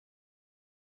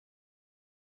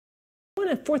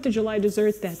want a 4th of July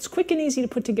dessert that's quick and easy to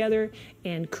put together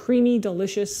and creamy,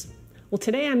 delicious? Well,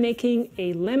 today I'm making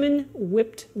a lemon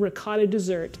whipped ricotta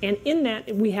dessert. And in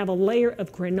that, we have a layer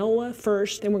of granola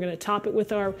first, then we're going to top it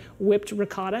with our whipped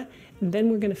ricotta, and then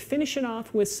we're going to finish it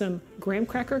off with some graham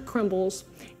cracker crumbles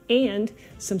and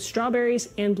some strawberries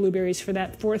and blueberries for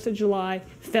that 4th of July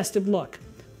festive look.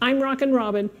 I'm Rockin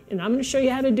Robin, and I'm going to show you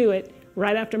how to do it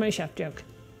right after my chef joke.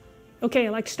 Okay, I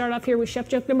like to start off here with chef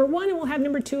joke number 1, and we'll have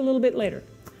number 2 a little bit later.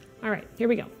 All right, here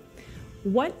we go.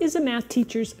 What is a math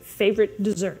teacher's favorite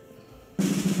dessert?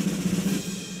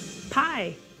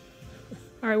 Pie.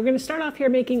 All right, we're going to start off here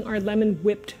making our lemon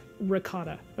whipped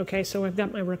ricotta. Okay, so I've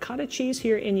got my ricotta cheese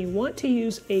here, and you want to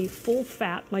use a full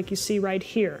fat like you see right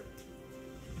here.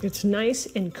 It's nice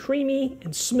and creamy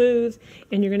and smooth,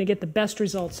 and you're going to get the best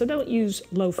results, so don't use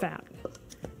low fat.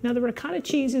 Now the ricotta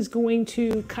cheese is going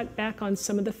to cut back on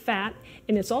some of the fat,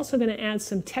 and it's also going to add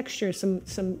some texture, some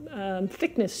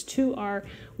thickness to our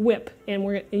whip, and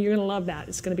you're going to love that.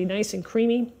 It's going to be nice and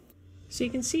creamy. So you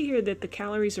can see here that the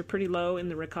calories are pretty low in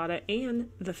the ricotta,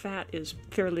 and the fat is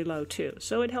fairly low too,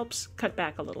 so it helps cut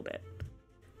back a little bit.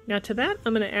 Now to that,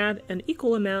 I'm going to add an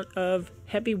equal amount of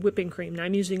heavy whipping cream. Now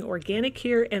I'm using organic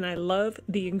here, and I love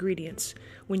the ingredients.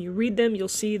 When you read them, you'll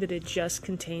see that it just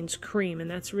contains cream, and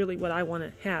that's really what I want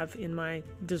to have in my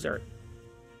dessert.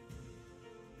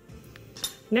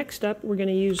 Next up, we're going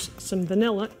to use some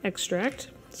vanilla extract.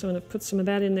 So I'm going to put some of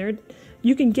that in there.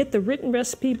 You can get the written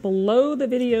recipe below the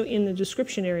video in the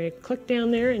description area. Click down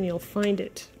there and you'll find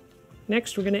it.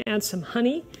 Next, we're going to add some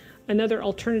honey. Another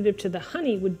alternative to the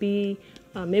honey would be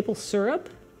maple syrup,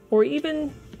 or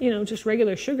even, just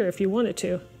regular sugar if you wanted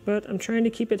to. But I'm trying to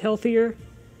keep it healthier,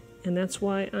 and that's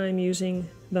why I'm using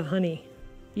the honey.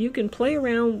 You can play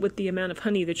around with the amount of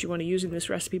honey that you want to use in this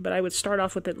recipe, but I would start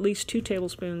off with at least 2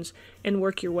 tablespoons and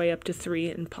work your way up to 3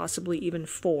 and possibly even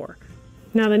 4.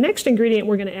 Now the next ingredient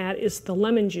we're going to add is the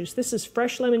lemon juice. This is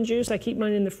fresh lemon juice. I keep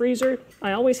mine in the freezer.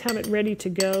 I always have it ready to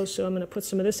go, so I'm going to put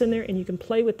some of this in there, and you can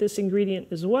play with this ingredient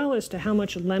as well as to how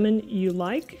much lemon you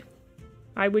like.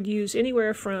 I would use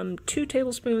anywhere from 2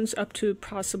 tablespoons up to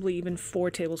possibly even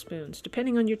 4 tablespoons,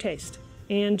 depending on your taste.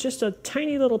 And just a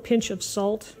tiny little pinch of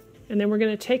salt, and then we're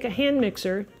going to take a hand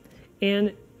mixer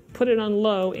and put it on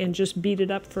low and just beat it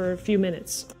up for a few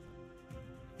minutes.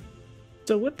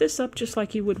 So whip this up just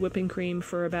like you would whipping cream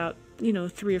for about,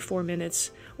 3 or 4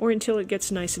 minutes, or until it gets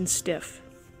nice and stiff.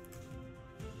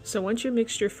 So once your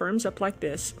mixture firms up like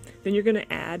this, then you're going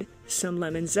to add some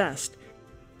lemon zest.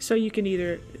 So you can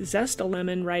either zest a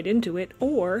lemon right into it,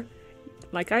 or,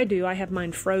 like I do, I have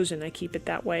mine frozen. I keep it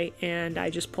that way, and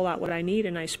I just pull out what I need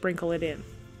and I sprinkle it in.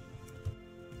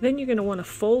 Then you're going to want to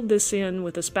fold this in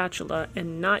with a spatula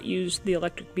and not use the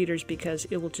electric beaters because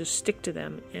it will just stick to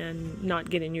them and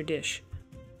not get in your dish.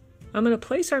 I'm going to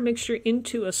place our mixture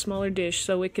into a smaller dish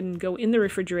so it can go in the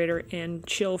refrigerator and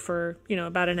chill for,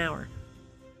 about an hour.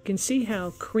 You can see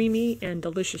how creamy and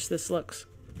delicious this looks.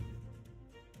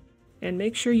 And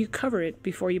make sure you cover it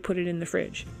before you put it in the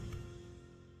fridge.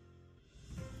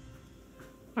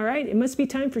 All right, it must be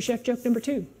time for chef joke number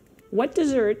 2. What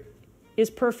dessert is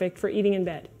perfect for eating in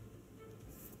bed?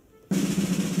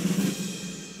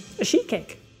 A sheet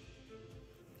cake.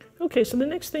 Okay, so the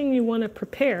next thing you want to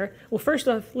prepare, well, first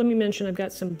off, let me mention I've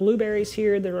got some blueberries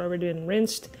here that are already been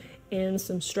rinsed, and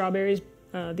some strawberries.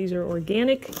 These are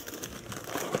organic.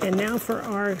 And now for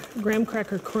our graham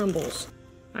cracker crumbles.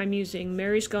 I'm using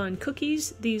Mary's Gone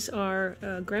cookies. These are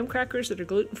graham crackers that are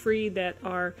gluten-free that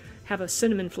have a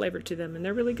cinnamon flavor to them, and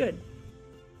they're really good.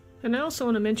 And I also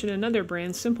want to mention another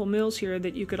brand, Simple Mills here,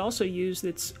 that you could also use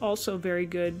that's also very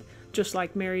good, just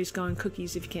like Mary's Gone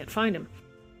cookies if you can't find them.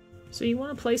 So you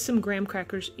want to place some graham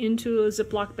crackers into a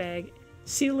Ziploc bag,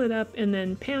 seal it up, and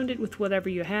then pound it with whatever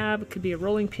you have. It could be a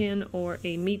rolling pin or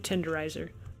a meat tenderizer.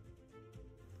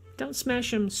 Don't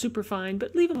smash them super fine,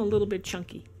 but leave them a little bit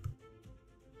chunky.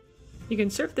 You can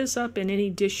serve this up in any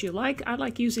dish you like. I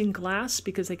like using glass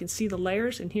because I can see the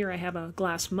layers, and here I have a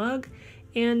glass mug,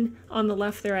 and on the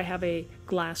left there I have a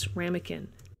glass ramekin.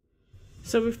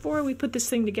 So before we put this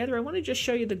thing together, I want to just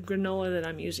show you the granola that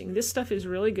I'm using. This stuff is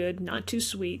really good, not too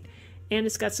sweet, and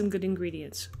it's got some good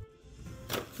ingredients.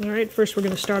 All right, first we're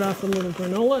going to start off with a little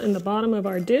granola in the bottom of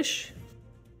our dish.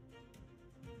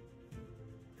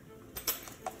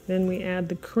 Then we add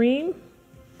the cream.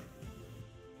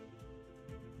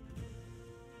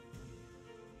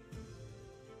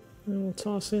 And we'll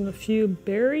toss in a few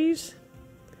berries.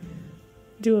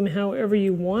 Do them however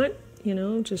you want,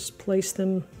 just place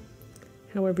them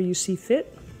however you see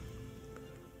fit.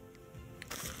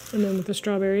 And then with the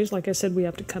strawberries, like I said, we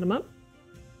have to cut them up.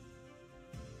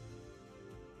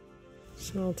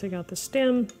 So I'll take out the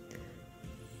stem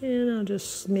And I'll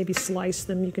just maybe slice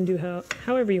them. You can do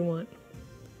however you want.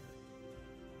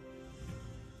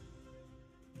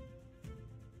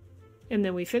 And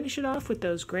then we finish it off with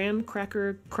those graham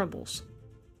cracker crumbles.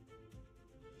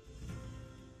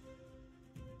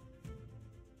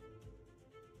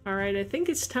 All right, I think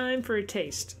it's time for a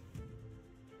taste.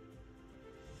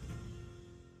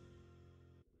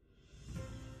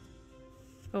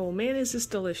 Oh man, is this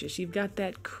delicious. You've got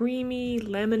that creamy,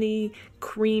 lemony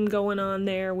cream going on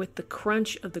there with the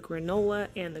crunch of the granola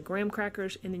and the graham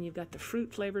crackers, and then you've got the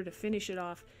fruit flavor to finish it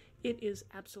off. It is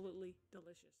absolutely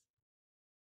delicious.